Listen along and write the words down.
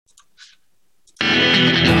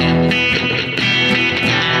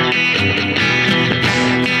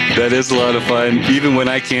That is a lot of fun. Even when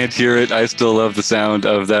I can't hear it, I still love the sound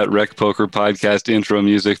of that Rec Poker podcast intro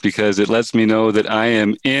music because it lets me know that I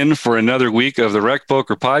am in for another week of the Rec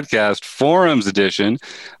Poker podcast Forums edition.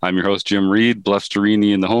 I'm your host, Jim Reed, Bluff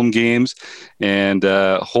Sterini in the home games, and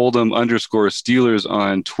Hold'em_Steelers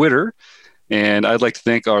on Twitter. And I'd like to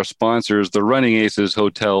thank our sponsors, the Running Aces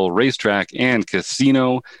Hotel, Racetrack, and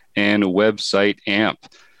Casino, and website AMP.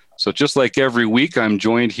 So just like every week, I'm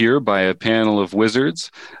joined here by a panel of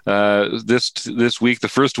wizards. This week, the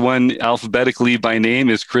first one alphabetically by name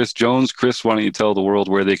is Chris Jones. Chris, why don't you tell the world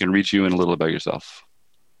where they can reach you and a little about yourself?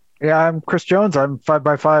 Yeah, I'm Chris Jones. I'm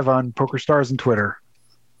 5x5 on PokerStars and Twitter.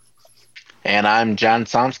 And I'm John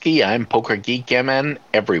Somsky. I'm Poker Geek MN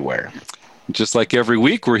everywhere. Just like every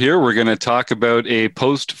week, we're here. We're going to talk about a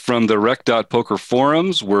post from the Rec.Poker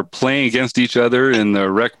forums. We're playing against each other in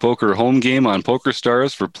the Rec Poker home game on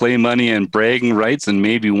PokerStars for play money and bragging rights and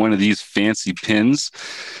maybe one of these fancy pins.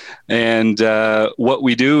 And what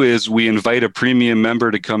we do is we invite a premium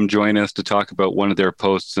member to come join us to talk about one of their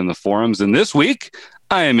posts in the forums. And this week,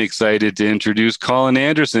 I am excited to introduce Colin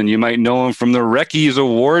Anderson. You might know him from the Reckies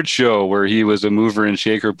Award Show, where he was a mover and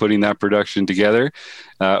shaker putting that production together.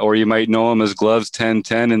 Or you might know him as Gloves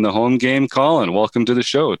 1010 in the home game. Colin, welcome to the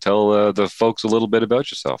show. Tell the folks a little bit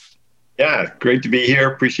about yourself. Yeah, great to be here.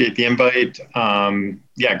 Appreciate the invite.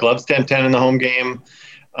 Gloves 1010 in the home game.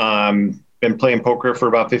 Been playing poker for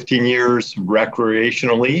about 15 years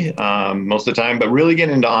recreationally most of the time, but really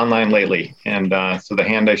getting into online lately. And so the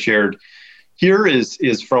hand I shared here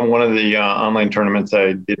is from one of the online tournaments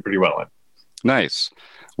I did pretty well in. Nice.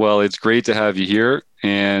 Well, it's great to have you here.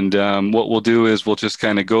 And what we'll do is we'll just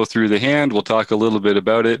kind of go through the hand. We'll talk a little bit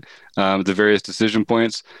about it, the various decision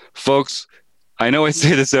points. Folks, I know I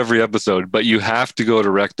say this every episode, but you have to go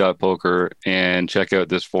to rec.poker and check out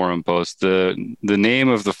this forum post. The name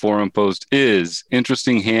of the forum post is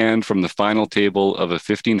Interesting Hand from the Final Table of a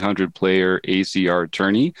 1,500 player ACR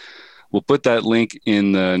tourney. We'll put that link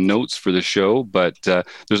in the notes for the show, but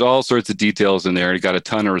there's all sorts of details in there. You got a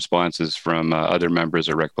ton of responses from other members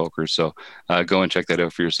of Rec Poker, so go and check that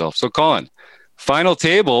out for yourself. So, Colin, Final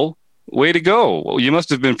Table, way to go. Well, you must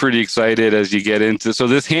have been pretty excited as you get into. So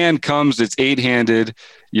this hand comes, it's 8-handed.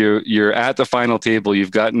 You're at the final table.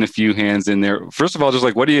 You've gotten a few hands in there. First of all, just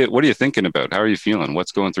like, what are you thinking about? How are you feeling?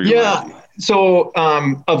 What's going through your mind? So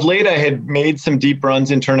of late, I had made some deep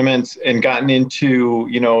runs in tournaments and gotten into,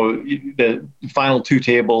 the final two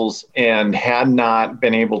tables and had not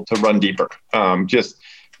been able to run deeper. Find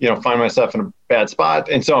myself in a bad spot.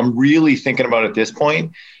 And so I'm really thinking about at this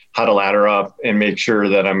point, how to ladder up and make sure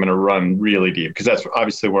that I'm going to run really deep, because that's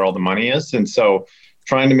obviously where all the money is. And so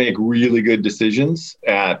trying to make really good decisions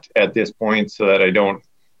at this point so that I don't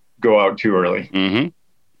go out too early.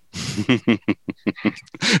 Mm-hmm.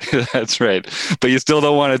 That's right. But you still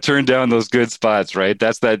don't want to turn down those good spots, right?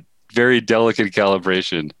 That's that very delicate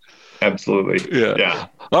calibration. Absolutely. Yeah.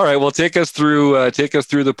 All right. Well, take us through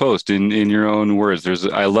the post in your own words.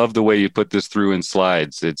 I love the way you put this through in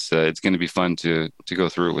slides. It's going to be fun to go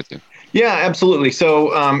through it with you. Yeah, absolutely. So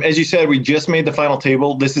as you said, we just made the final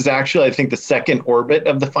table. This is actually, I think, the second orbit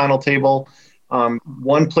of the final table.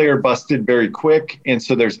 One player busted very quick, and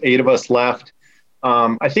so there's 8 of us left.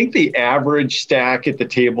 I think the average stack at the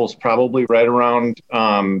table is probably right around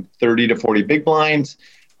 30 to 40 big blinds.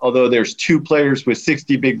 Although there's 2 players with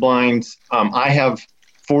 60 big blinds. I have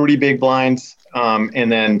 40 big blinds,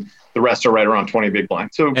 and then the rest are right around 20 big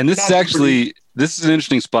blinds. And this is an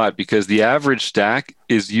interesting spot because the average stack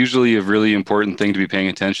is usually a really important thing to be paying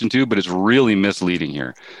attention to, but it's really misleading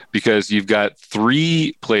here because you've got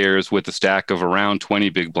 3 players with a stack of around 20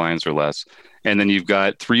 big blinds or less. And then you've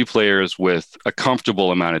got 3 players with a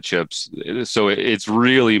comfortable amount of chips. So it's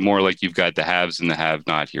really more like you've got the haves and the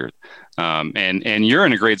have-not here. And you're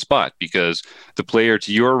in a great spot because the player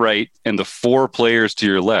to your right and the 4 players to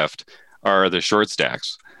your left are the short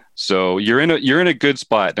stacks. So you're in a good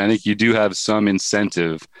spot. And I think you do have some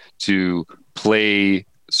incentive to play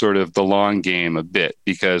sort of the long game a bit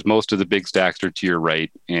because most of the big stacks are to your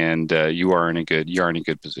right, and you are in a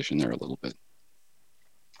good position there a little bit.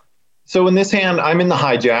 So in this hand, I'm in the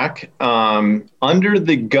hijack. Under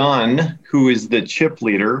the gun, who is the chip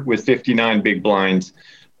leader with 59 big blinds,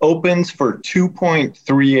 opens for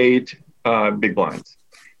 2.38 big blinds.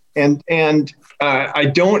 And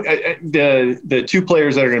the 2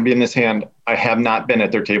 players that are going to be in this hand, I have not been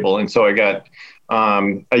at their table. And so I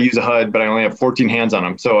use a HUD, but I only have 14 hands on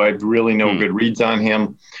him. So I have really no good reads on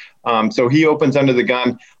him. So he opens under the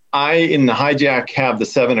gun. I, in the hijack, have the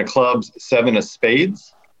 7 of clubs, 7 of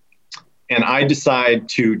spades. And I decide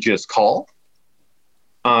to just call.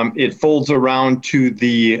 It folds around to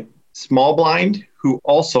the small blind, who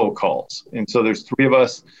also calls. And so there's three of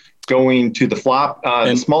us going to the flop.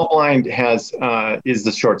 The small blind is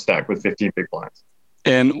the short stack with 15 big blinds.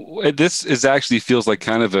 And this is actually feels like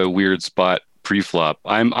kind of a weird spot pre-flop.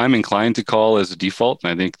 I'm inclined to call as a default,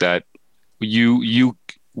 and I think that you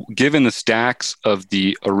given the stacks of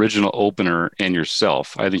the original opener and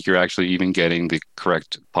yourself, I think you're actually even getting the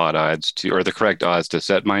correct pot odds or the correct odds to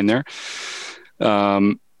set mine there.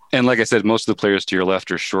 And like I said, most of the players to your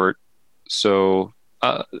left are short. So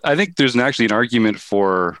I think there's actually an argument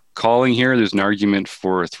for calling here. There's an argument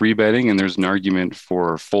for 3-betting, and there's an argument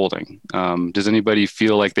for folding. Does anybody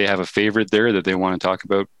feel like they have a favorite there that they want to talk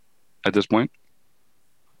about at this point?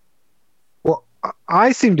 Well,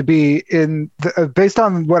 I seem to be based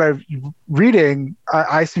on what I'm reading,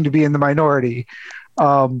 I seem to be in the minority.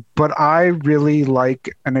 But I really like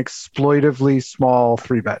an exploitively small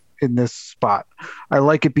 3-bet in this spot. I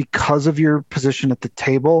like it because of your position at the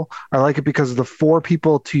table. I like it because the 4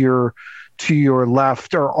 people to your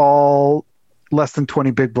left are all less than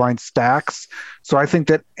 20 big blind stacks. So I think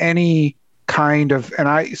that any kind of,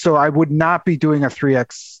 I would not be doing a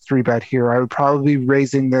 3x 3-bet here. I would probably be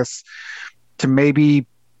raising this to maybe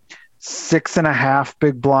 6.5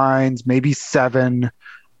 big blinds, maybe 7.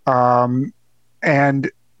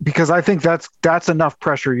 And because I think that's enough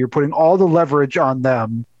pressure. You're putting all the leverage on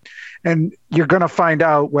them, and you're going to find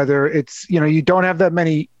out whether it's, you don't have that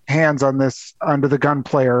many hands on this under the gun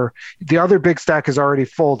player. The other big stack is already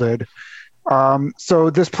folded. So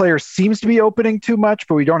this player seems to be opening too much,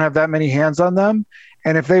 but we don't have that many hands on them.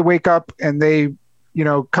 And if they wake up and they,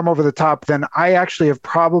 come over the top, then I actually have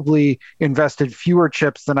probably invested fewer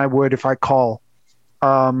chips than I would if I call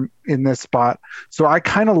in this spot. So I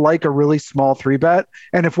kind of like a really small 3-bet.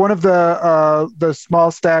 And if one of the small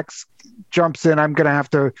stacks jumps in, I'm going to have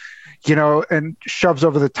to, and shoves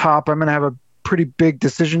over the top, I'm going to have a pretty big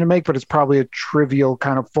decision to make, but it's probably a trivial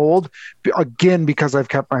kind of fold, again, because I've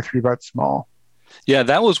kept my 3-bet small. Yeah,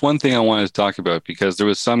 that was one thing I wanted to talk about, because there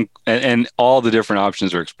was some, and all the different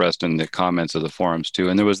options are expressed in the comments of the forums too.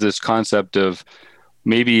 And there was this concept of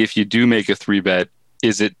maybe if you do make a 3-bet,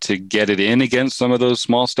 is it to get it in against some of those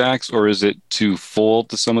small stacks, or is it to fold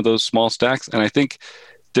to some of those small stacks? And I think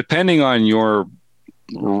depending on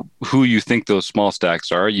who you think those small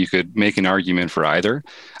stacks are, you could make an argument for either.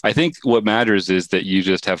 I think what matters is that you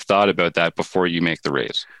just have thought about that before you make the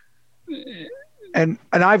raise. And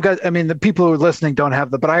I've got, the people who are listening don't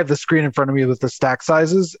have but I have the screen in front of me with the stack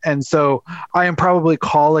sizes. And so I am probably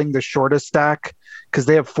calling the shortest stack because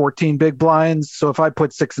they have 14 big blinds. So if I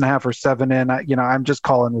put 6.5 or 7 in, I'm just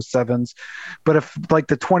calling with 7s. But if like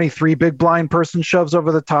the 23 big blind person shoves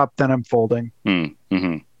over the top, then I'm folding. Mm-hmm.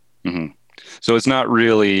 Mm-hmm. So it's not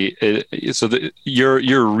really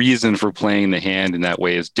your reason for playing the hand in that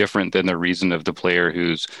way is different than the reason of the player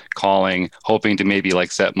who's calling, hoping to maybe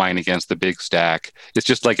like set mine against the big stack. It's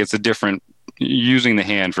just like it's a different, using the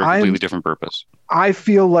hand for a completely different purpose. I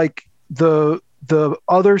feel like the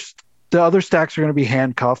other stacks are going to be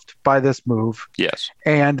handcuffed by this move. Yes,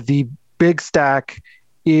 and the big stack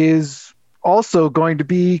is also going to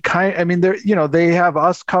be they have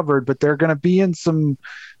us covered, but they're going to be in some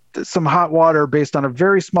hot water based on a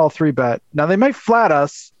very small 3-bet. Now they might flat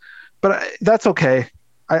us, but that's okay.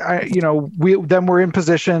 We're in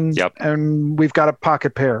position. Yep. And we've got a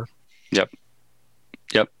pocket pair. Yep.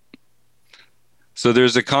 So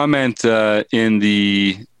there's a comment in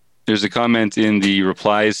the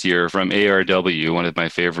replies here from ARW, one of my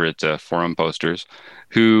favorite forum posters,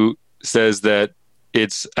 who says that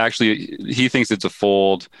it's actually, he thinks it's a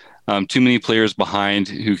fold. Too many players behind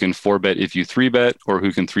who can 4-bet if you 3-bet, or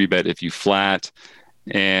who can 3-bet if you flat,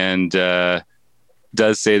 and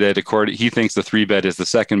does say that he thinks the 3-bet is the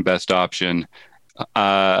second best option,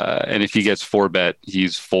 and if he gets 4-bet,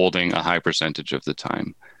 he's folding a high percentage of the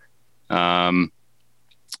time. I'm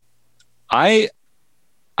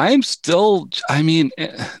still,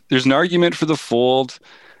 there's an argument for the fold.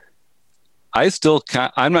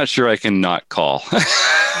 I'm not sure I can not call.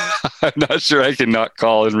 I'm not sure I can not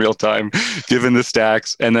call in real time, given the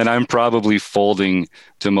stacks. And then I'm probably folding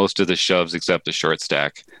to most of the shoves except the short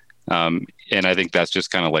stack. And I think that's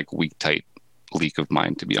just kind of like weak, tight leak of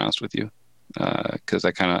mine, to be honest with you. Because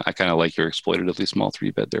I kind of like your exploitatively small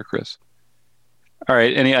 3-bet there, Chris. All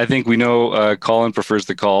right. I think we know Colin prefers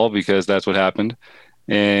the call because that's what happened.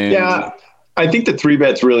 And yeah, I think the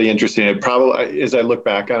 3-bet's really interesting. It probably, as I look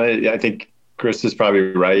back on it, I think Chris is probably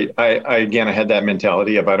right. I had that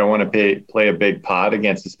mentality of I don't want to play a big pot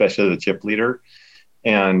against, especially the chip leader,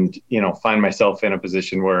 and find myself in a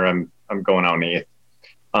position where I'm going out in 8th.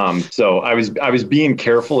 So I was being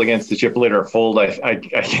careful against the chip leader fold. I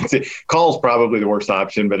can say call's probably the worst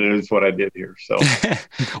option, but it is what I did here. So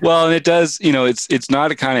well, and it does, it's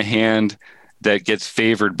not a kind of hand that gets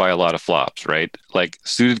favored by a lot of flops, right? Like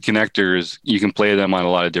suited connectors, you can play them on a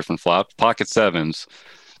lot of different flops. Pocket sevens,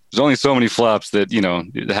 there's only so many flops that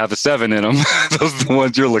have a 7 in them. Those are the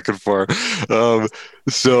ones you're looking for.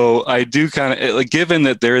 So I do kind of like, given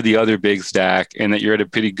that they're the other big stack and that you're at a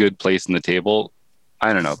pretty good place in the table.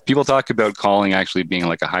 I don't know. People talk about calling actually being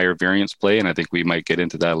like a higher variance play, and I think we might get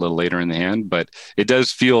into that a little later in the hand. But it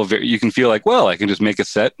does feel you can feel like, well, I can just make a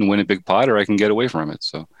set and win a big pot, or I can get away from it.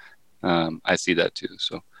 So I see that too.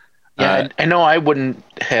 So yeah, I know I wouldn't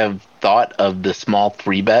have thought of the small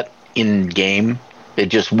 3-bet in game. It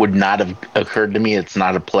just would not have occurred to me. It's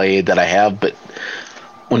not a play that I have, but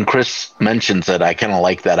when Chris mentions it, I kind of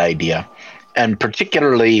like that idea. And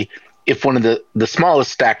particularly if one of the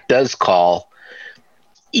smallest stack does call,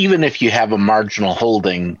 even if you have a marginal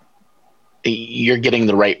holding, you're getting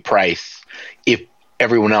the right price if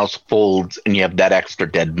everyone else folds and you have that extra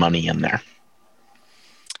dead money in there.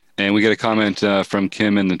 And we get a comment from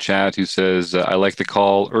Kim in the chat who says, I like the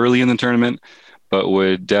call early in the tournament, but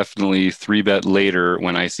would definitely 3-bet later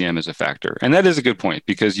when ICM is a factor. And that is a good point,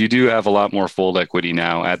 because you do have a lot more fold equity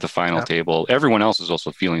now at the final table. Everyone else is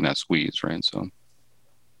also feeling that squeeze, right? So,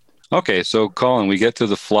 okay, so Colin, we get to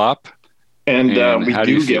the flop. And we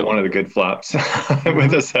do get one of the good flops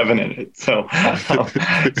with a 7 in it. So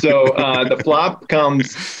the flop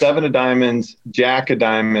comes 7 of diamonds, jack of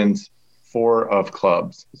diamonds, 4 of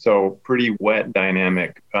clubs. So pretty wet,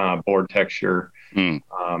 dynamic board texture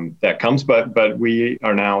that comes. But we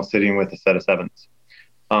are now sitting with a set of 7s.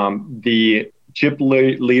 The chip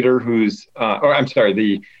leader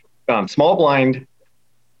the small blind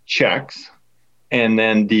checks, and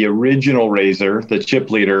then the original raiser, the chip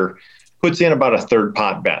leader, puts in about a third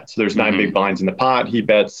pot bet. So there's 9 big blinds in the pot. He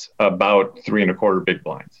bets about 3 1/4 big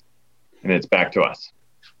blinds, and it's back to us.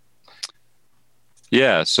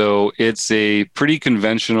 Yeah, so it's a pretty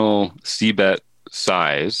conventional C-bet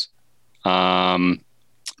size,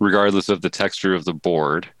 regardless of the texture of the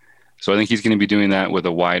board. So I think he's going to be doing that with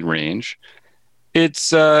a wide range. It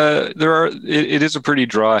is a pretty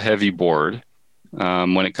draw-heavy board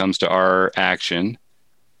when it comes to our action.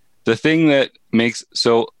 The thing that makes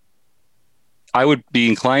I would be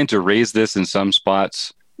inclined to raise this in some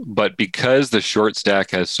spots, but because the short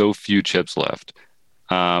stack has so few chips left,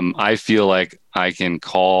 I feel like I can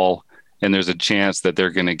call, and there's a chance that they're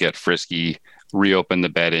going to get frisky, reopen the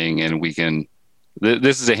betting, and we can.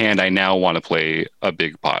 This is a hand I now want to play a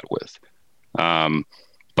big pot with.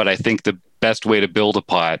 But I think the best way to build a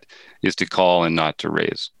pot is to call and not to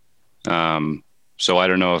raise. So I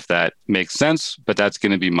don't know if that makes sense, but that's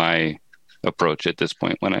going to be my approach at this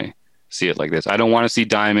point when I see it like this. I don't want to see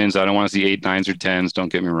diamonds. I don't want to see 8, 9s, or 10s.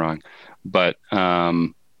 Don't get me wrong. But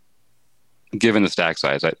given the stack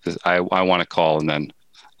size, I want to call, and then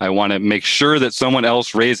I want to make sure that someone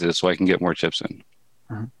else raises so I can get more chips in.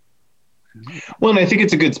 Well, and I think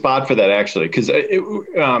it's a good spot for that, actually, because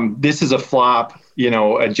this is a flop,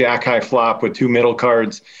 a jack high flop with 2 middle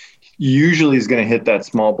cards usually is going to hit that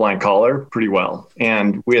small blind caller pretty well.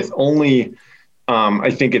 And with only,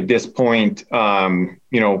 I think at this point,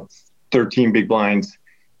 13 big blinds,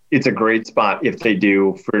 it's a great spot if they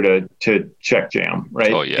do to check jam,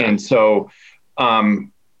 right? Oh, yeah. And so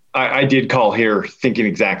I did call here thinking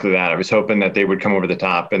exactly that. I was hoping that they would come over the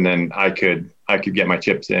top, and then I could get my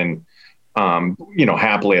chips in,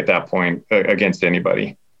 happily at that point against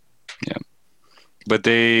anybody. Yeah, but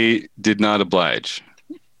they did not oblige.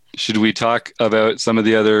 Should we talk about some of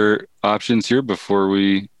the other options here before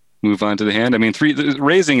we move on to the hand? I mean,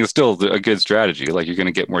 raising is still a good strategy. Like, you're going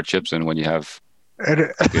to get more chips in when you have a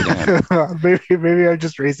good hand. maybe I'm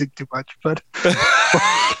just raising too much,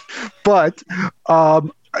 but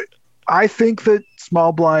I think that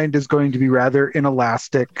small blind is going to be rather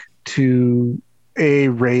inelastic to a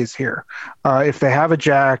raise here. If they have a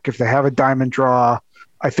jack, if they have a diamond draw,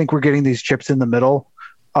 I think we're getting these chips in the middle,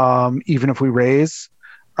 even if we raise.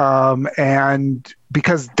 And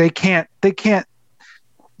because they've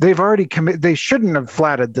already committed, they shouldn't have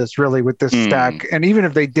flatted this really with this stack. And even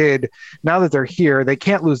if they did, now that they're here, they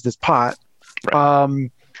can't lose this pot. Right.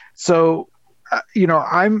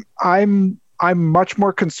 I'm much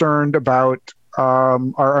more concerned about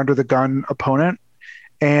our under the gun opponent,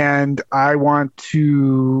 and I want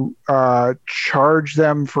to charge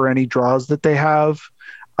them for any draws that they have,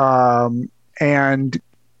 and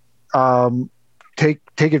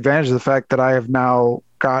take advantage of the fact that I have now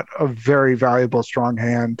got a very valuable strong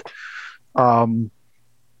hand. So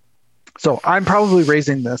I'm probably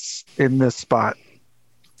raising this in this spot.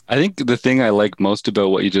 I think the thing I like most about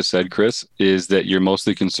what you just said, Chris, is that you're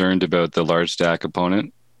mostly concerned about the large stack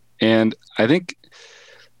opponent. And I think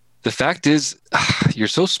the fact is, you're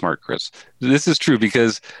so smart, Chris. This is true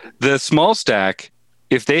because the small stack,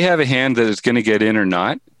 if they have a hand that is going to get in or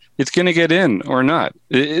not, it's going to get in or not.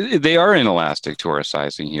 They are inelastic to our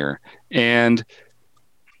sizing here. And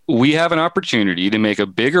we have an opportunity to make a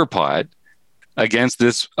bigger pot against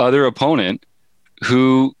this other opponent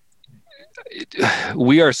who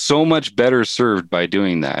we are so much better served by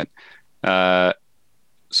doing that.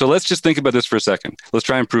 So let's just think about this for a second. Let's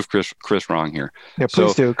try and prove Chris wrong here. Yeah,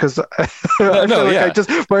 please do, because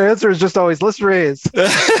my answer is just always let's raise.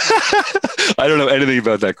 I don't know anything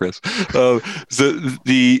about that, Chris.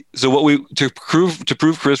 To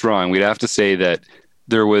prove Chris wrong, we'd have to say that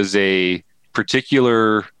there was a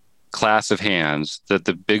particular class of hands that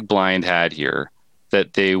the big blind had here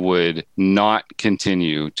that they would not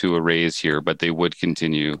continue to a raise here, but they would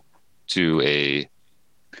continue to a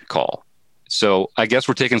call. So I guess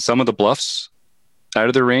we're taking some of the bluffs out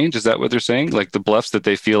of their range. Is that what they're saying? Like the bluffs that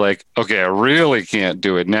they feel like, okay, I really can't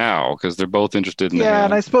do it now because they're both interested in the hand.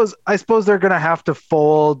 And I suppose they're going to have to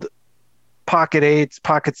fold pocket eights,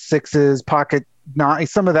 pocket sixes, pocket nine,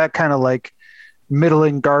 some of that kind of like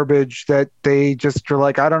middling garbage that they just are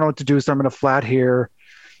like, I don't know what to do, so I'm going to flat here.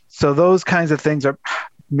 So those kinds of things are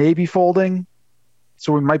maybe folding.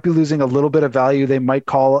 So we might be losing a little bit of value. They might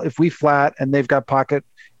call if we flat and they've got pocket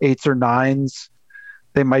eights or nines,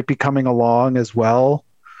 they might be coming along as well.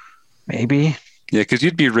 Maybe. Yeah, because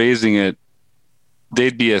you'd be raising it.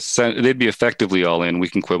 They'd be effectively all in. We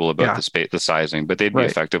can quibble about the sizing, but they'd be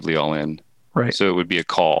effectively all in. Right. So it would be a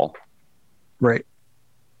call. Right.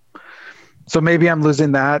 So maybe I'm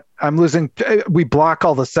losing that. We block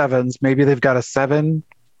all the sevens. Maybe they've got a seven.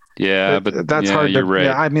 Yeah, but that's hard. You're right.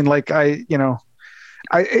 Yeah, I mean, like I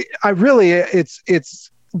really,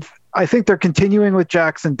 I think they're continuing with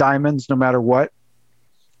jacks and diamonds no matter what.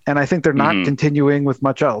 And I think they're not continuing with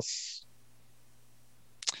much else.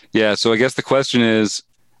 Yeah. So I guess the question is,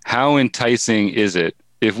 how enticing is it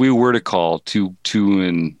if we were to call 2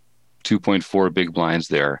 and 2.4 big blinds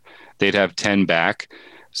there? They'd have 10 back.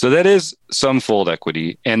 So that is some fold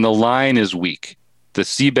equity. And the line is weak. The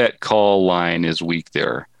C-bet call line is weak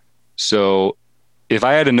there. So if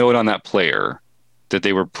I had a note on that player that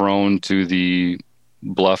they were prone to the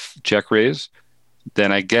bluff check raise,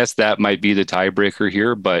 then I guess that might be the tiebreaker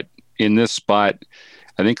here. But in this spot,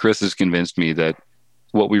 I think Chris has convinced me that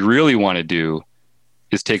what we really want to do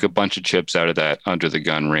is take a bunch of chips out of that under the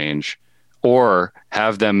gun range, or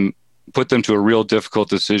put them to a real difficult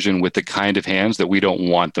decision with the kind of hands that we don't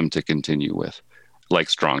want them to continue with, like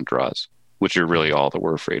strong draws, which are really all that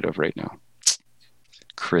we're afraid of right now.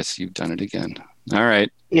 Chris, you've done it again. All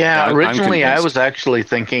right. Yeah, originally I was actually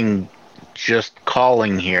thinking just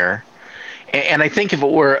calling here. And I think if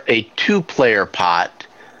it were a two-player pot,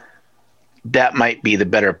 that might be the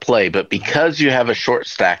better play. But because you have a short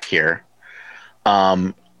stack here,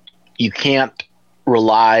 you can't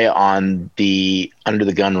rely on the under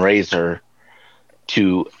the gun raiser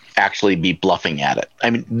to actually be bluffing at it. I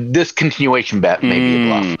mean, this continuation bet may be a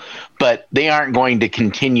bluff, but they aren't going to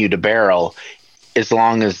continue to barrel as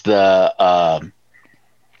long as the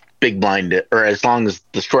big blind, or as long as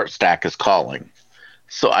the short stack is calling.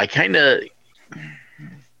 So I kind of...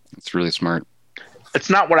 It's really smart. It's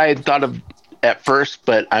not what I had thought of at first,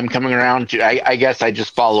 but I'm coming around. I guess I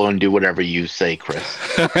just follow and do whatever you say, Chris.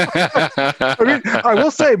 I mean, I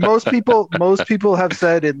will say most people have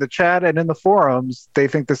said in the chat and in the forums they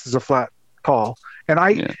think this is a flat call. And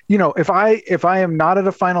if I am not at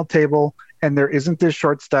a final table and there isn't this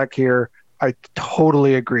short stack here, I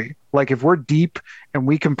totally agree. Like if we're deep and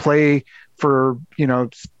we can play for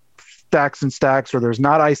stacks and stacks, or there's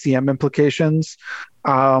not ICM implications,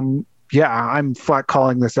 I'm flat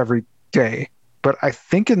calling this every day. But I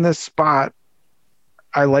think in this spot,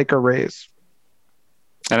 I like a raise.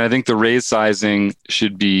 And I think the raise sizing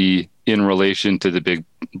should be in relation to the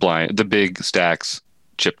big stacks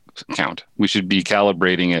chip count. We should be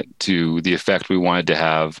calibrating it to the effect we wanted to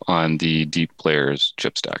have on the deep players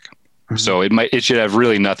chip stack. Mm-hmm. So it should have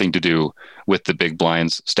really nothing to do with the big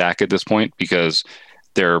blinds stack at this point, because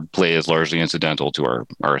their play is largely incidental to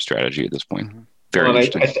our strategy at this point. Mm-hmm. Very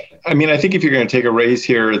interesting. I think if you're going to take a raise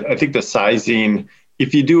here, I think the sizing,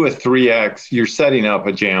 if you do a 3X, you're setting up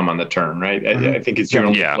a jam on the turn, right? Mm-hmm. I think it's your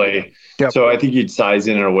only play. Yep. So I think you'd size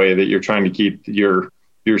in a way that you're trying to keep your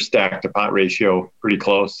stack to pot ratio pretty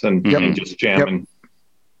close and just jamming.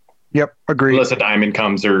 Yep, agreed. Unless a diamond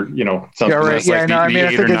comes or, something. Yeah, right.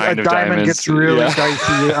 I think a diamond gets really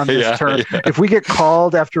dicey on this turn. Yeah. If we get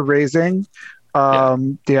called after raising, Yeah,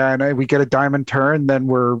 and we get a diamond turn, then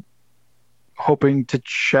we're hoping to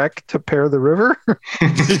check to pair the river.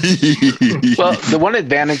 Well, the one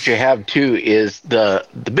advantage you have too is the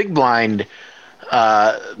big blind.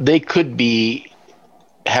 They could be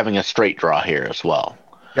having a straight draw here as well.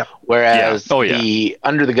 Yeah. Whereas the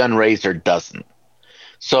under the gun razor doesn't.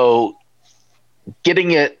 So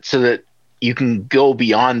getting it so that you can go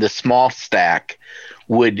beyond the small stack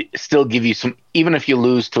would still give you some, even if you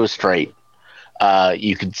lose to a straight,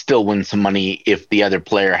 you could still win some money if the other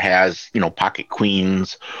player has, pocket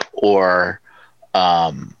queens or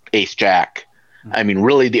ace jack. I mean,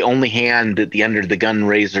 really the only hand that the under the gun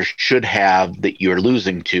razor should have that you're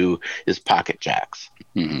losing to is pocket jacks.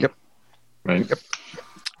 Mm-hmm. Yep. Right. Yep.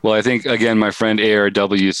 Well, I think, again, my friend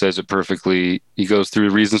ARW says it perfectly. He goes through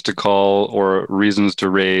reasons to call or reasons to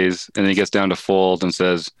raise, and then he gets down to fold and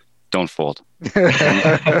says, don't fold.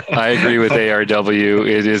 I agree with ARW.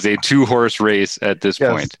 It is a 2-horse race at this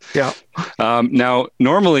point. Yeah. Now,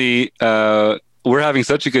 normally, we're having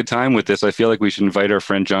such a good time with this. I feel like we should invite our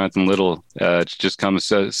friend Jonathan Little to just come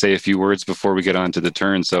say a few words before we get on to the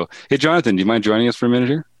turn. So, hey, Jonathan, do you mind joining us for a minute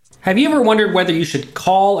here? Have you ever wondered whether you should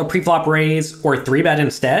call a preflop raise or 3-bet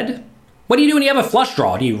instead? What do you do when you have a flush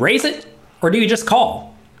draw? Do you raise it or do you just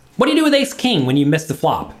call? What do you do with ace-king when you miss the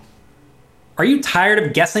flop? Are you tired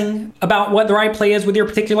of guessing about what the right play is with your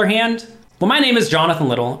particular hand? Well, my name is Jonathan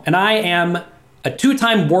Little, and I am a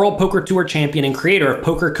 2-time World Poker Tour champion and creator of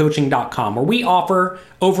PokerCoaching.com, where we offer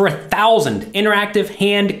over 1,000 interactive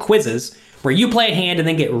hand quizzes where you play a hand and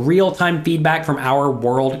then get real-time feedback from our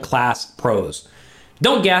world-class pros.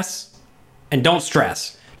 Don't guess and don't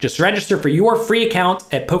stress. Just register for your free account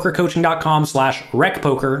at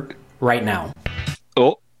PokerCoaching.com/recpoker right now. Oh,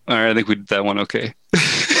 all right. I think we did that one okay.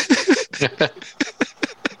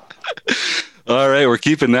 All right, we're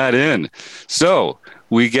keeping that in. So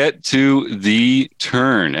we get to the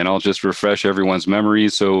turn, and I'll just refresh everyone's memory.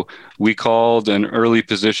 So we called an early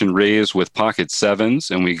position raise with pocket sevens,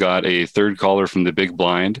 and we got a third caller from the big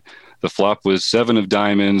blind. The flop was 7 of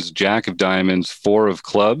diamonds, jack of diamonds, 4 of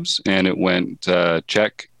clubs, and it went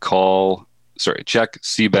check,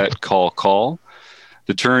 c-bet, call.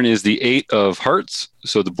 The turn is the 8 of hearts.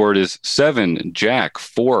 So the board is 7, jack,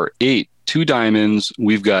 4, 8, 2 diamonds.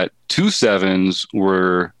 We've got 2 sevens.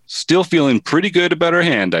 We're still feeling pretty good about our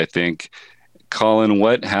hand, I think. Colin,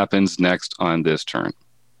 what happens next on this turn?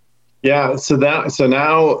 Yeah, so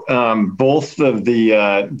now both of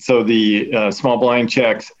the small blind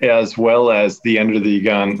checks as well as the under the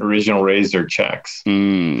gun original razor checks,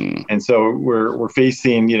 and so we're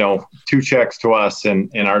facing 2 checks to us, and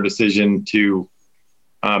our decision to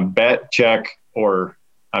bet, check, or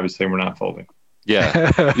obviously we're not folding.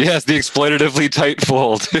 Yeah, yes, the exploitatively tight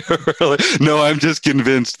fold. No, I'm just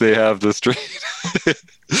convinced they have the straight.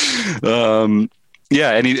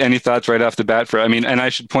 Yeah. Any thoughts right off the bat for? I mean, and I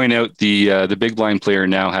should point out the big blind player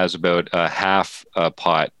now has about a half a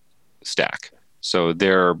pot stack, so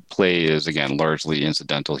their play is again largely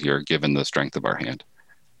incidental here, given the strength of our hand.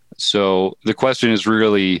 So the question is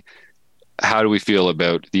really, how do we feel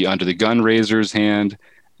about the under the gun razor's hand,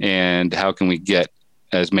 and how can we get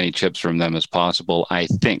as many chips from them as possible? I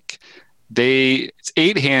think it's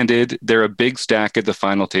 8-handed. They're a big stack at the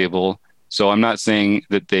final table. So I'm not saying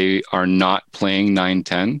that they are not playing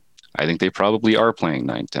 9-10. I think they probably are playing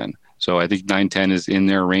 9-10. So I think 9-10 is in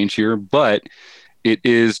their range here, but it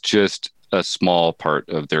is just a small part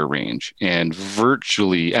of their range. And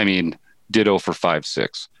virtually, I mean, ditto for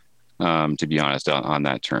 5-6, to be honest, on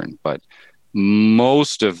that turn. But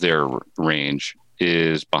most of their range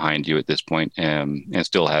is behind you at this point, and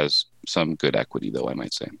still has some good equity, though, I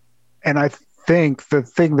might say. And I think the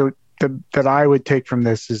thing that I would take from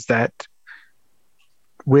this is that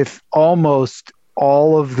with almost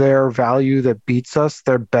all of their value that beats us,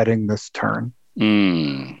 they're betting this turn.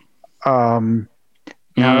 Yeah,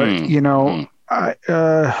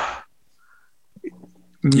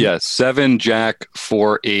 7 jack,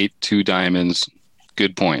 4 8 2 diamonds.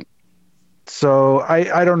 Good point. So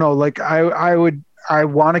I don't know. Like I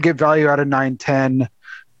want to get value out of 9-10.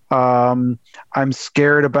 I'm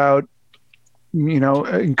scared about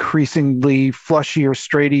increasingly flushy or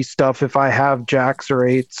straighty stuff if I have jacks or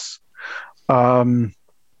eights. I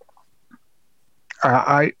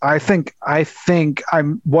think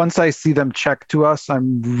I'm once I see them check to us,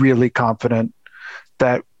 I'm really confident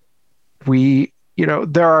that we,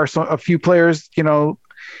 there are a few players,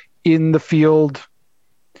 in the field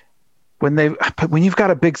when you've got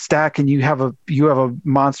a big stack and you have a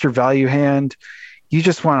monster value hand, you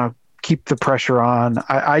just want to keep the pressure on.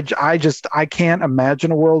 I can't imagine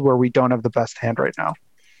a world where we don't have the best hand right now.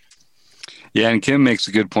 Yeah, and Kim makes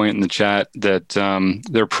a good point in the chat that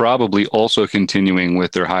they're probably also continuing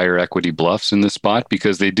with their higher equity bluffs in this spot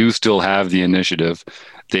because they do still have the initiative.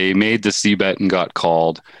 They made the C bet and got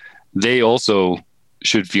called. They also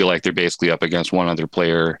should feel like they're basically up against one other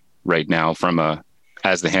player right now from a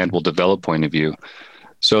as the hand will develop point of view.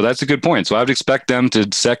 So that's a good point. So I would expect them to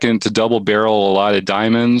double barrel a lot of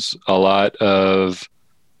diamonds, a lot of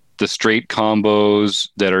the straight combos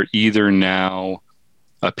that are either now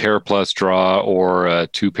a pair plus draw or a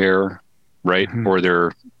two pair, right? Mhm. Or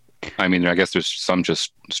they're, I mean, I guess there's some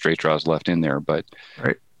just straight draws left in there, but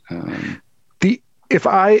Right.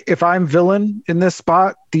 If I'm villain in this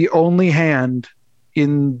spot, the only hand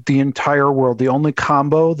in the entire world, the only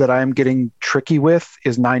combo that I'm getting tricky with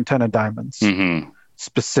is 9-10 of diamonds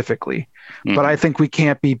specifically. But I think we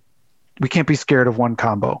can't be scared of one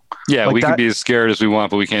combo. Yeah, Like we that- can be as scared as we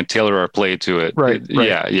want, but we can't tailor our play to it. Right.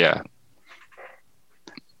 Yeah.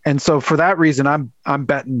 And so for that reason, I'm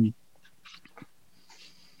betting.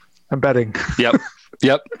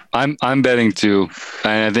 Yep. I'm betting too,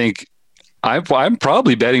 and I think I'm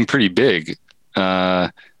probably betting pretty big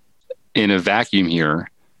in a vacuum here.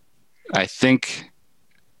 I think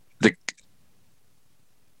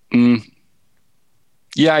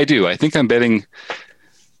yeah, I do. I think I'm betting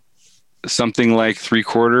something like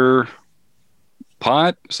 3/4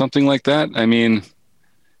 pot, something like that. I mean,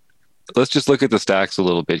 let's just look at the stacks a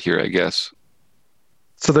little bit here, I guess.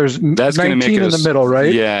 So there's That's 19 make it in the middle,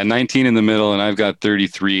 right? Yeah, 19 in the middle, and I've got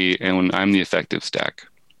 33, and I'm the effective stack.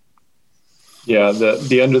 Yeah,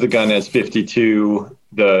 the under the gun has 52.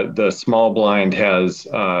 The small blind has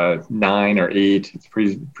 9 or 8. It's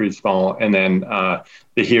pretty small, and then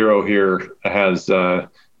the hero here has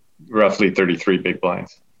roughly 33 big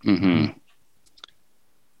blinds. Mm-hmm.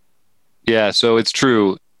 Yeah, so it's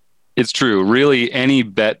true. It's true. Really, any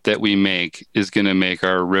bet that we make is going to make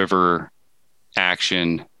our river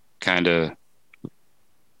action kind of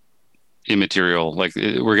immaterial. Like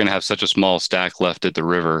we're going to have such a small stack left at the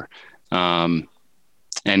river.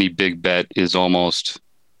 Any big bet is almost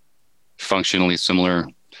functionally similar.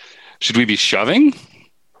 Should we be shoving?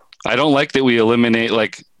 I don't like that we eliminate,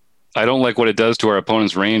 I don't like what it does to our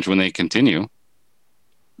opponent's range when they continue.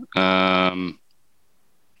 Maybe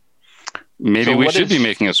So we what should is- be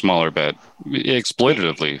making a smaller bet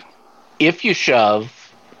exploitatively. If you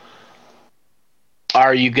shove,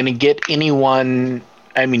 are you going to get anyone?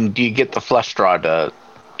 I mean, do you get the flush draw to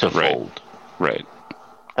Right. fold? Right.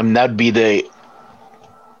 I mean, that'd be the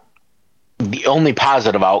only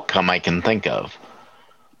positive outcome I can think of.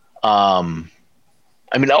 I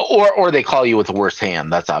mean, or they call you with the worst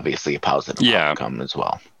hand. That's obviously a positive outcome as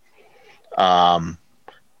well.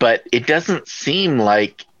 But it doesn't seem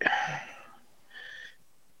like,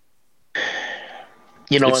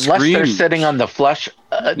 unless they're sitting on the flush,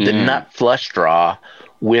 the nut flush draw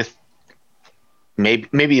with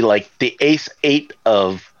maybe like the ace 8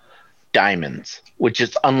 of diamonds, which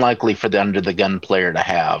is unlikely for the under the gun player to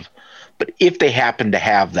have. But if they happen to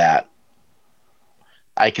have that,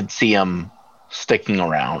 I could see them sticking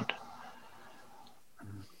around.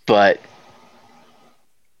 But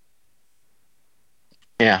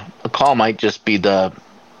yeah, a call might just be the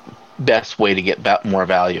best way to get more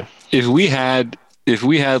value. If we had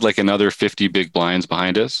like another 50 big blinds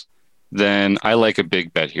behind us, then I like a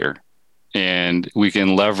big bet here, and we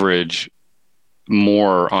can leverage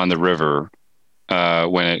more on the river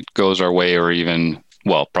when it goes our way, or even,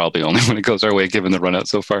 well, probably only when it goes our way, given the run out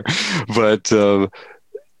so far. But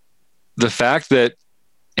the fact that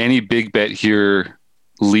any big bet here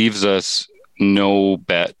leaves us no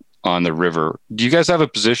bet on the river. Do you guys have a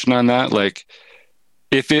position on that? Like,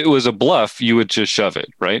 if it was a bluff, you would just shove it,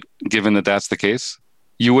 right? Given that that's the case,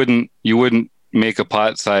 you wouldn't make a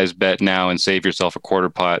pot size bet now and save yourself a quarter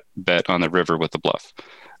pot bet on the river with the bluff.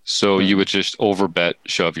 So you would just overbet,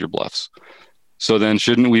 shove your bluffs. So then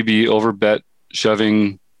shouldn't we be overbet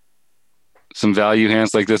shoving some value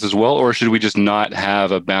hands like this as well? Or should we just not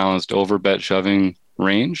have a balanced overbet shoving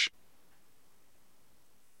range?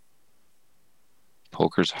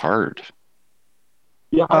 Poker's hard.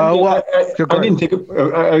 Yeah, go I ahead. didn't think.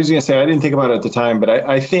 I was going to say I didn't think about it at the time, but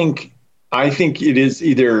I think it is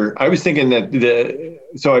either. I was thinking that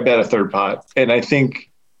so I bet a third pot, and I think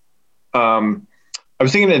I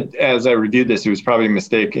was thinking that as I reviewed this, it was probably a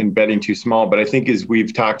mistake in betting too small. But I think as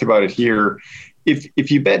we've talked about it here,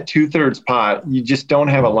 if you bet 2/3 pot, you just don't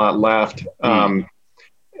have a lot left. I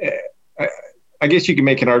guess you can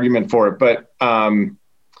make an argument for it, but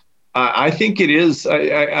I think it is.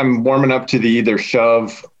 I'm warming up to the either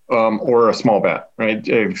shove or a small bet, right?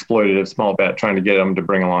 Exploitative small bet, trying to get them to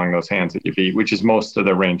bring along those hands that you beat, which is most of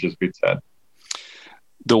the ranges we've said.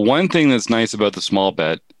 The one thing that's nice about the small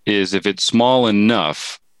bet is if it's small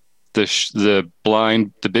enough, the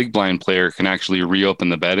big blind player can actually reopen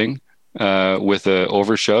the betting with a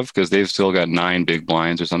overshove because they've still got 9 big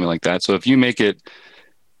blinds or something like that. So if you make it,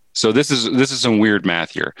 so this is some weird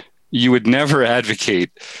math here. You would never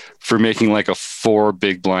advocate for making like a 4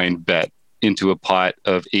 big blind bet into a pot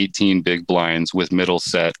of 18 big blinds with middle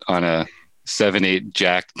set on a 7-8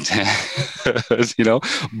 jack 10,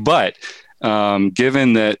 but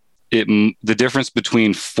given that the difference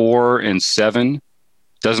between 4 and 7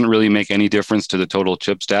 doesn't really make any difference to the total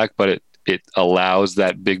chip stack, but it allows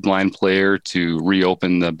that big blind player to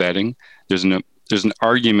reopen the betting. There's an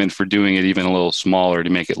argument for doing it even a little smaller to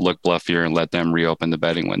make it look bluffier and let them reopen the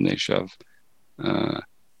betting when they shove.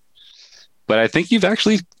 But I think you've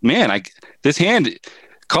actually, this hand,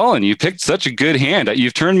 Colin, you picked such a good hand.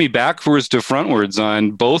 You've turned me backwards to frontwards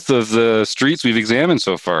on both of the streets we've examined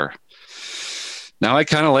so far. Now I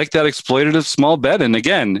kind of like that exploitative small bet. And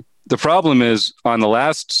again, the problem is on the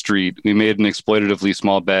last street, we made an exploitatively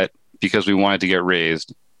small bet because we wanted to get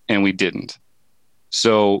raised and we didn't.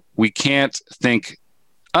 So we can't think,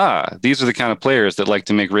 these are the kind of players that like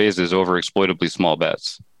to make raises over exploitably small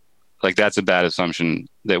bets. Like that's a bad assumption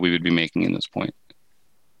that we would be making in this point.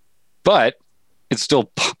 But it's still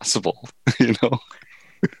possible,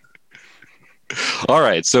 All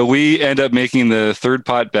right. So we end up making the third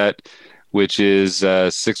pot bet, which is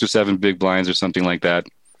 6 or 7 big blinds or something like that.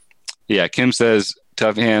 Yeah, Kim says,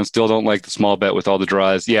 tough hand, still don't like the small bet with all the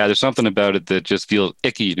draws. Yeah, there's something about it that just feels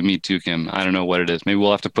icky to me too, Kim. I don't know what it is. Maybe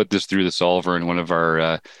we'll have to put this through the solver in one of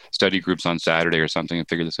our study groups on Saturday or something and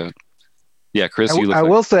figure this out. Yeah, Chris, I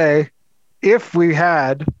will say, if we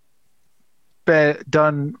had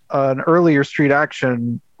done an earlier street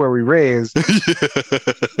action where we raised,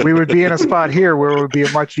 we would be in a spot here where it would be a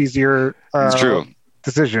much easier it's true.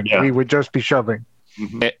 Decision. Yeah. We would just be shoving.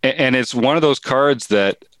 Mm-hmm. And it's one of those cards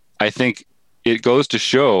that I think it goes to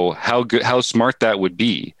show how smart that would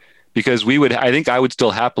be, because I think I would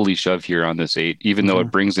still happily shove here on this 8, even though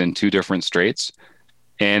it brings in 2 different straights.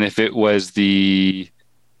 And if it was the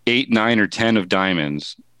 8, 9, or 10 of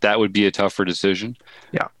diamonds, that would be a tougher decision.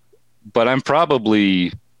 Yeah. But I'm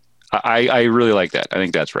probably, I really like that. I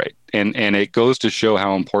think that's right. And it goes to show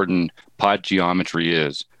how important pot geometry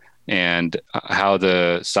is and how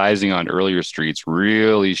the sizing on earlier streets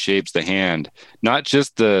really shapes the hand, not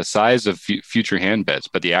just the size of future hand bets,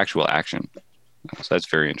 but the actual action. So that's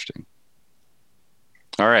very interesting.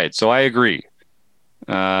 All right. So I agree.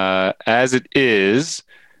 As it is,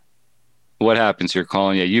 what happens here,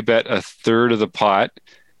 Colin? Yeah, you bet a third of the pot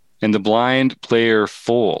and the blind player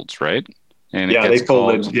folds, right? And they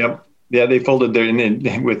folded. Called. Yep. Yeah, they folded there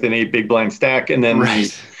with an 8 big blind stack. And then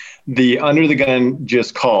the under the gun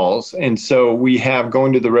just calls. And so we have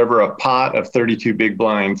going to the river a pot of 32 big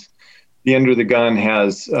blinds. The under the gun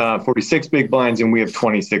has 46 big blinds, and we have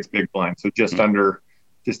 26 big blinds. So just under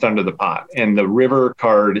the pot. And the river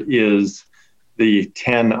card is the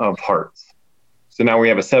 10 of hearts. So now we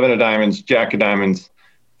have a 7 of diamonds, jack of diamonds,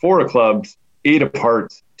 4 of clubs, 8 of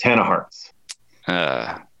hearts, 10 of hearts.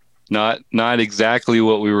 Not exactly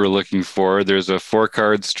what we were looking for. There's a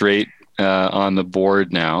 4-card straight on the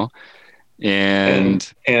board now, and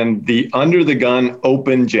the under the gun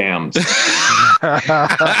open jams. Of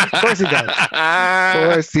course he does. Of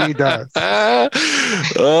course he does.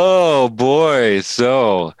 Oh boy!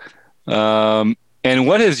 So, and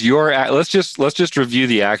what is your? Let's just review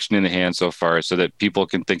the action in the hand so far, so that people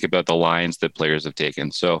can think about the lines that players have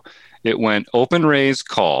taken. So, it went open raise,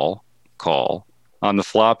 call. On the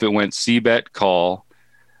flop, it went c-bet, call.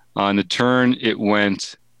 On the turn, it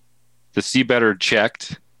went the c-better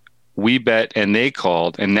checked, we bet, and they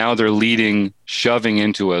called, and now they're leading, shoving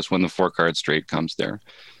into us when the 4-card straight comes there.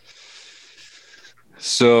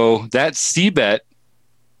 So that c-bet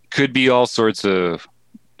could be all sorts of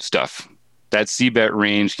stuff. That c-bet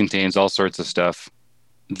range contains all sorts of stuff.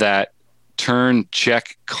 That turn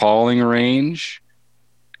check calling range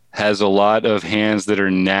has a lot of hands that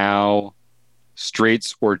are now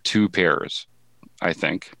straights or 2 pairs, I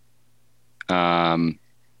think.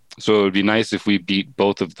 So it would be nice if we beat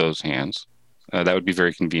both of those hands. That would be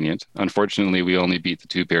very convenient. Unfortunately, we only beat the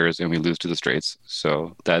 2 pairs and we lose to the straights.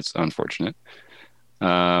 So that's unfortunate.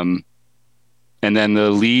 And then the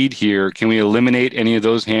lead here, can we eliminate any of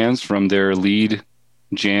those hands from their lead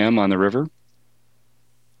jam on the river?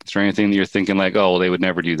 Is there anything that you're thinking like, oh, well, they would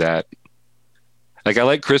never do that? Like, I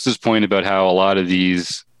like Chris's point about how a lot of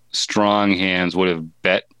these strong hands would have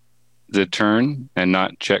bet the turn and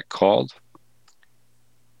not check called.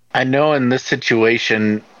 I know in this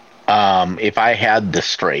situation, if I had the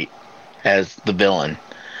straight as the villain,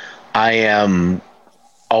 I am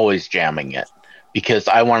always jamming it because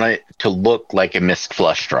I want it to look like a missed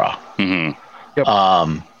flush draw. Mm-hmm. Yep.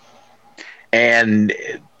 And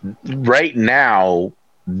right now,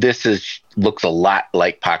 looks a lot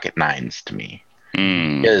like pocket nines to me.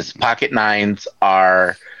 Because pocket nines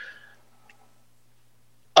are,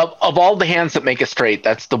 of all the hands that make a straight,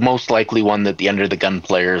 that's the most likely one that the under the gun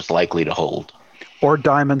player is likely to hold. Or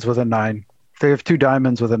diamonds with a 9. They have 2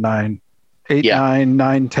 diamonds with a 9. 8, 9,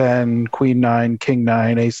 9, 10, queen 9, king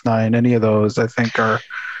 9, ace 9, any of those I think are.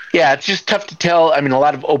 Yeah, it's just tough to tell. I mean, a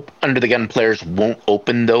lot of under the gun players won't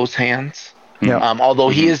open those hands. Yeah. Although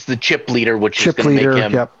he is the chip leader, which is going to make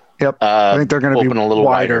him Yep. I think they're going to open be a little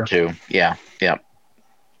wider too. Yeah.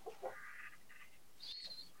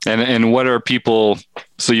 And what are people?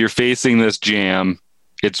 So you're facing this jam.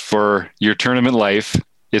 It's for your tournament life.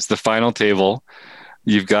 It's the final table.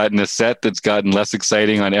 You've gotten a set that's gotten less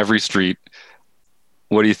exciting on every street.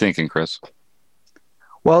 What are you thinking, Chris?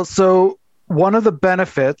 Well, so one of the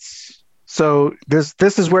benefits. So this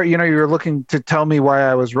is where you're looking to tell me why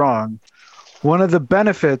I was wrong. One of the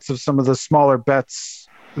benefits of some of the smaller bets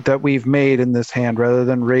that we've made in this hand, rather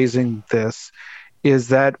than raising this, is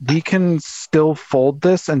that we can still fold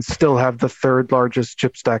this and still have the third largest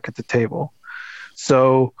chip stack at the table.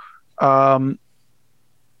 So, I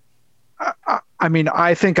mean,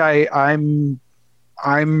 I think I'm,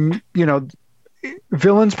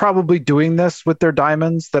 Villain's probably doing this with their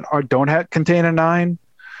diamonds that don't contain a 9.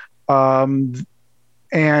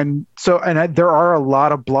 And there are a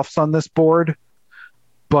lot of bluffs on this board,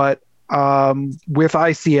 but with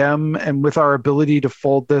ICM and with our ability to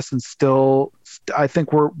fold this and still, I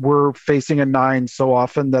think we're facing a 9 so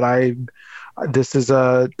often that this is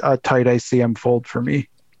a tight ICM fold for me.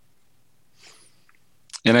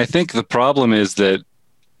 And I think the problem is that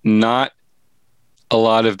not a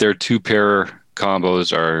lot of their 2-pair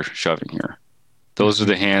combos are shoving here. Those are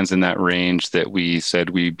the hands in that range that we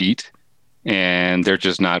said we beat, and they're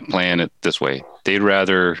just not playing it this way. They'd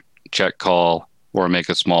rather check call or make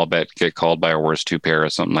a small bet, get called by a worse 2-pair or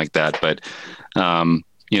something like that. But,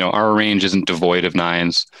 our range isn't devoid of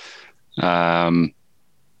 9s.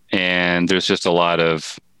 And there's just a lot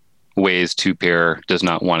of ways 2-pair does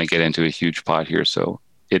not want to get into a huge pot here. So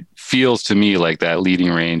it feels to me like that leading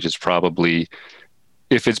range is probably,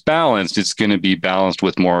 if it's balanced, it's going to be balanced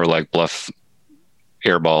with more like bluff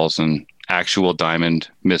airballs and actual diamond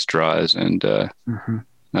misdraws and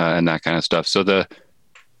that kind of stuff. So the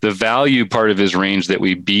value part of his range that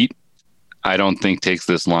we beat, I don't think takes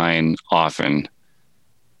this line often.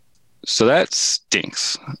 So that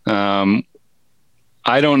stinks. I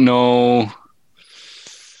don't know.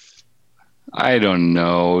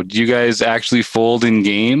 Do you guys actually fold in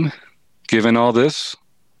game, given all this?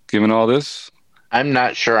 I'm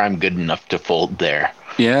not sure I'm good enough to fold there.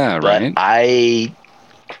 Yeah, but right. I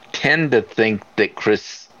tend to think that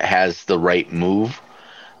Chris has the right move.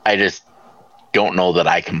 I just don't know that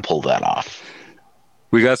I can pull that off.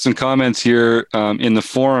 We got some comments here in the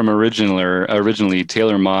forum originally.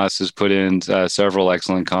 Taylor Moss has put in several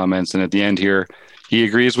excellent comments. And at the end here, he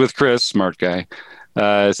agrees with Chris, smart guy.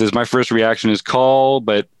 It says, my first reaction is call,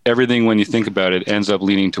 but everything when you think about it ends up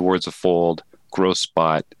leaning towards a fold. Gross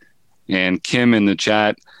spot. And Kim in the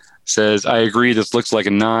chat says, I agree. This looks like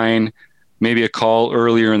a 9, maybe a call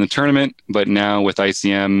earlier in the tournament, but now with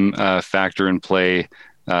ICM factor in play,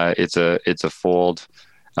 it's a fold.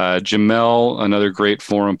 Jamel, another great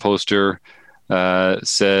forum poster,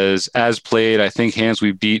 says, as played, I think hands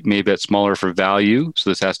we beat may bet smaller for value. So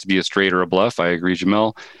this has to be a straight or a bluff. I agree,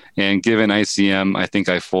 Jamel. And given ICM, I think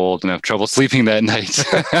I fold and have trouble sleeping that night.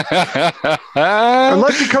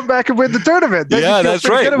 Unless you come back and win the tournament. Yeah, that's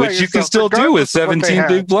right. Which you can still do with 17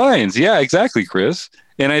 big blinds. Yeah, exactly, Chris.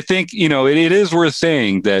 And I think, it is worth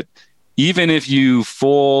saying that even if you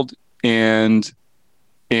fold and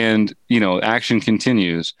action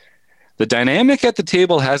continues, the dynamic at the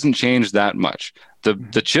table hasn't changed that much.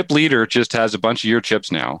 The chip leader just has a bunch of your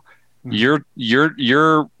chips now. You're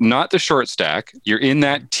not the short stack. You're in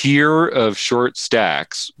that tier of short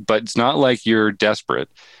stacks, but it's not like you're desperate.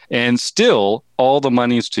 And still, all the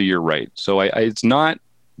money's to your right. So it's not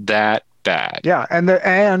that bad. Yeah,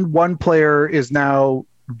 and one player is now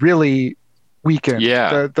really weakened.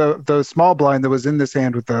 Yeah, the small blind that was in this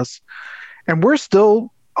hand with us, and we're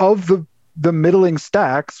still of the middling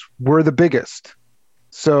stacks. We're the biggest.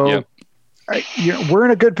 So we're in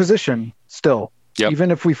a good position still. Yep.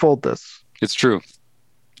 Even if we fold this. It's true.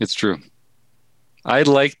 I'd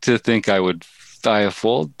like to think I would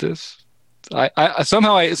fold this. I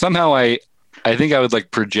somehow I think I would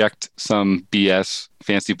like project some BS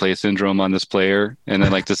fancy play syndrome on this player and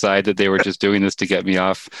then like decide that they were just doing this to get me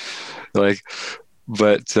off.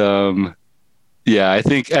 But yeah, I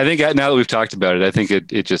think now that we've talked about it, I think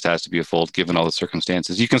it just has to be a fold given all the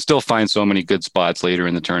circumstances. You can still find so many good spots later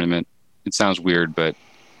in the tournament. It sounds weird, but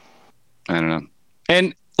I don't know.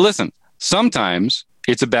 And listen, sometimes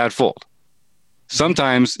it's a bad fold.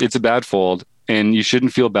 Sometimes it's a bad fold, and you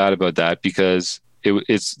shouldn't feel bad about that because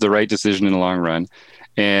it's the right decision in the long run.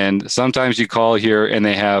 And sometimes you call here and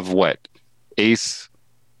they have what? Ace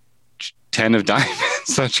 10 of diamonds.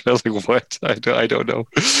 Such as like what? I don't know.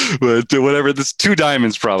 But whatever, there's 2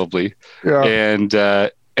 diamonds probably. Yeah. And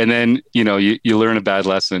then, you learn a bad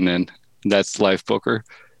lesson, and that's life poker.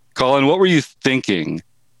 Colin, what were you thinking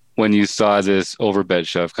when you saw this overbet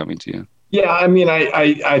shove coming to you? Yeah, I mean,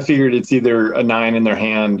 I figured it's either a 9 in their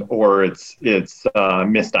hand or it's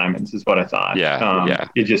missed diamonds is what I thought. Yeah.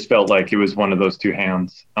 It just felt like it was one of those 2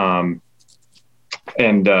 hands.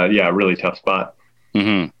 Really tough spot.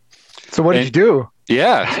 Mm-hmm. So what did you do?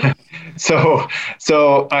 Yeah. So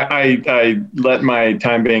I let my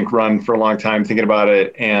time bank run for a long time thinking about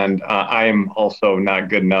it, and I am also not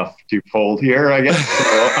good enough to fold here, I guess.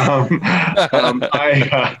 So,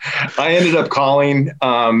 I ended up calling,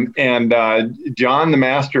 and John the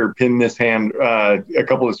Master pinned this hand a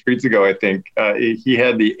couple of streets ago, I think. He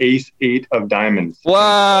had the ace 8 of diamonds.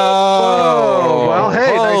 Wow. Whoa. Well,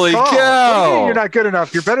 hey, holy nice call. cow. What do you mean you're not good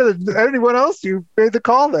enough? You're better than anyone else. You made the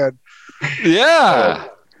call then. Yeah.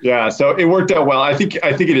 Yeah, so it worked out well. I think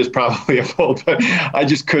it is probably a fold, but I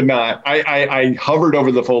just could not. I hovered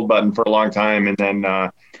over the fold button for a long time, and then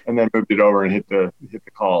moved it over and hit the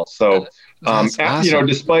call. So, awesome.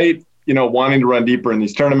 despite wanting to run deeper in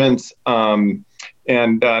these tournaments, and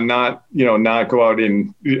not go out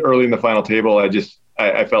in early in the final table,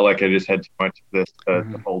 I felt like I just had too much of this to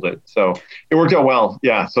hold it. So it worked out well.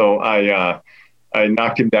 Yeah. So I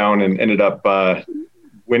knocked him down and ended up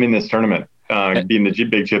winning this tournament, being the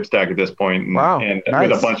big chip stack at this point, and nice.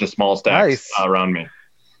 with a bunch of small stacks around me.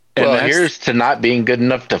 Well, here's to not being good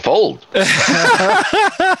enough to fold. Well,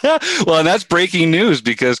 and that's breaking news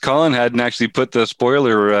because Colin hadn't actually put the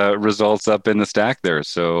spoiler results up in the stack there.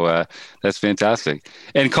 So that's fantastic.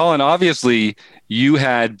 And Colin, obviously you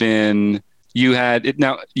had some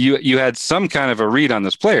kind of a read on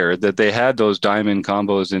this player that they had those diamond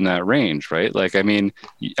combos in that range, right? Like, I mean,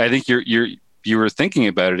 I think you were thinking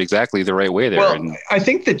about it exactly the right way there. Well, I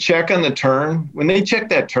think the check on the turn, when they checked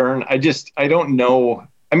that turn, I don't know.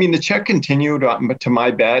 I mean, the check continued to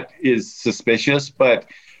my bet is suspicious, but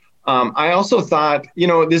I also thought,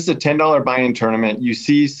 this is a $10 buy-in tournament. You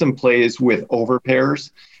see some plays with over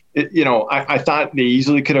pairs. I thought they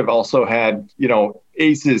easily could have also had,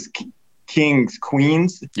 aces, kings,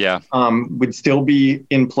 queens, would still be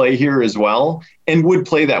in play here as well, and would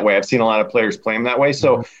play that way. I've seen a lot of players play them that way.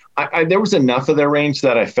 So there was enough of their range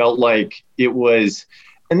that I felt like it was.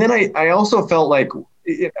 And then I also felt like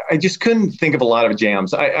I just couldn't think of a lot of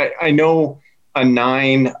jams. I know a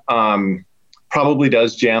 9 probably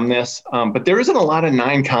does jam this, but there isn't a lot of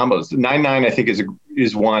 9 combos. 9-9 I think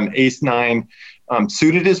is one. Ace 9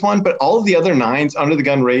 suited is one, but all of the other 9s under the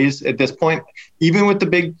gun raise at this point, even with the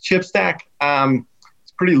big chip stack,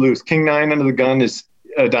 it's pretty loose. King 9 under the gun is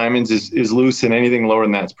diamonds is loose, and anything lower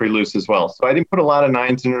than that is pretty loose as well. So I didn't put a lot of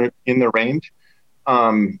 9s in the range,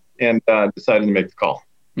 and decided to make the call.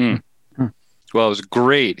 Well, it was a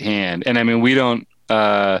great hand, and I mean, we don't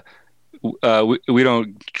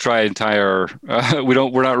try entire.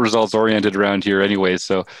 We're not results oriented around here anyway.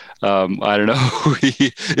 So I don't know.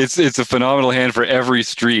 It's a phenomenal hand for every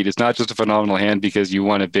street. It's not just a phenomenal hand because you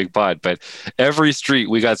won a big pot, but every street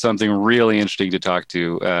we got something really interesting to talk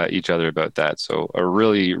to each other about that. So a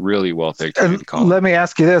really, really well picked call. Let me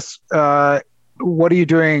ask you this: what are you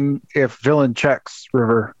doing if villain checks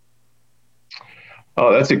river?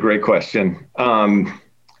 Oh, that's a great question. I'm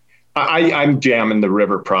jamming the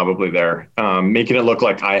river probably there, making it look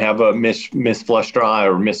like I have a miss flush draw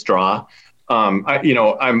or miss draw. I'm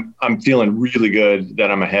feeling really good that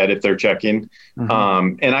I'm ahead if they're checking.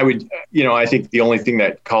 And I would, I think the only thing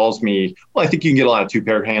that calls me, I think you can get a lot of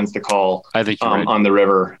 2-pair hands to call. I think you're right. On the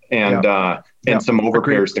river, and some over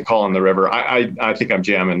pairs to call on the river. I think I'm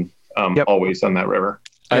jamming always on that river.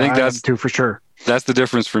 I think that's too for sure. That's the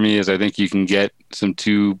difference for me is I think you can get some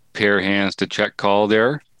 2-pair hands to check call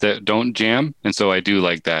there that don't jam. And so I do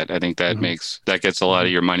like that. I think that gets a lot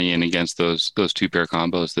of your money in against those 2-pair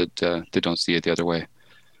combos that don't see it the other way.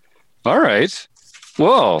 All right.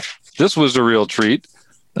 Well, this was a real treat.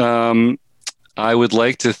 I would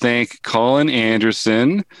like to thank Colin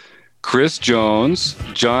Anderson, Chris Jones,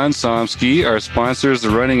 John Somsky, our sponsors, the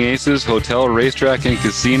Running Aces, Hotel, Racetrack, and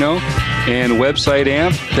Casino, and Website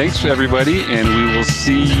Amp. Thanks, everybody, and we will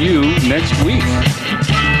see you next week.